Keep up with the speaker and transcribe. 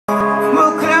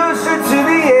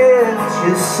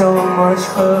so much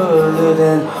further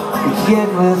than we get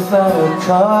without a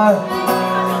car.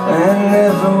 And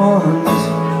everyone's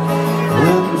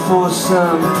looking for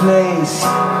some place.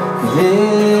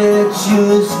 They're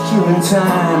just killing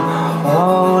time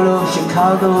all over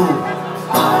Chicago.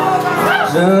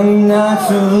 Some nights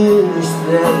I wish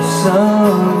that the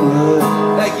sun would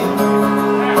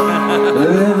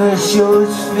never show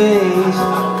its face.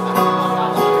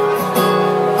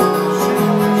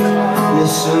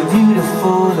 It's so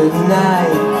beautiful at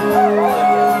night.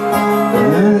 The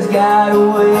moon's got a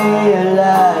way of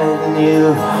lighting you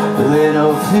where no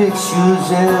pictures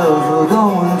ever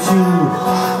going to.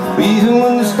 Even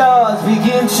when the stars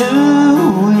begin to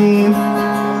weep,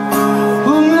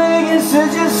 we're making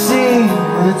such a scene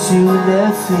with two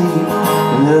left feet.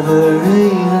 Never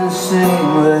even sing,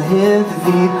 we're here to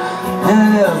be.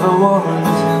 And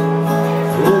everyone's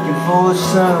looking for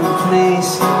some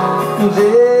place.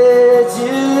 They're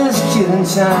just killing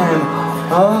time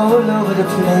all over the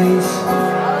place.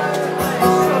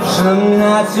 Some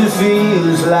nights it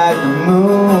feels like the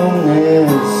moon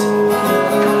is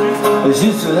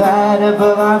just a light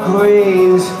above our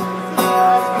graves.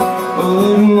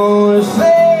 Good morning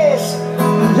face,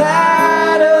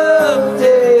 light of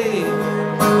day.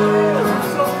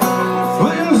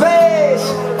 Wooden face,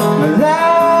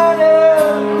 light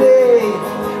of day.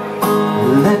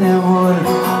 Anyone,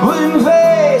 wooden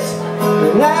face,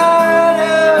 light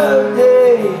of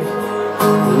day.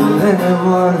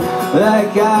 Anyone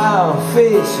like our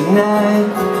face tonight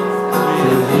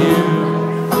with you.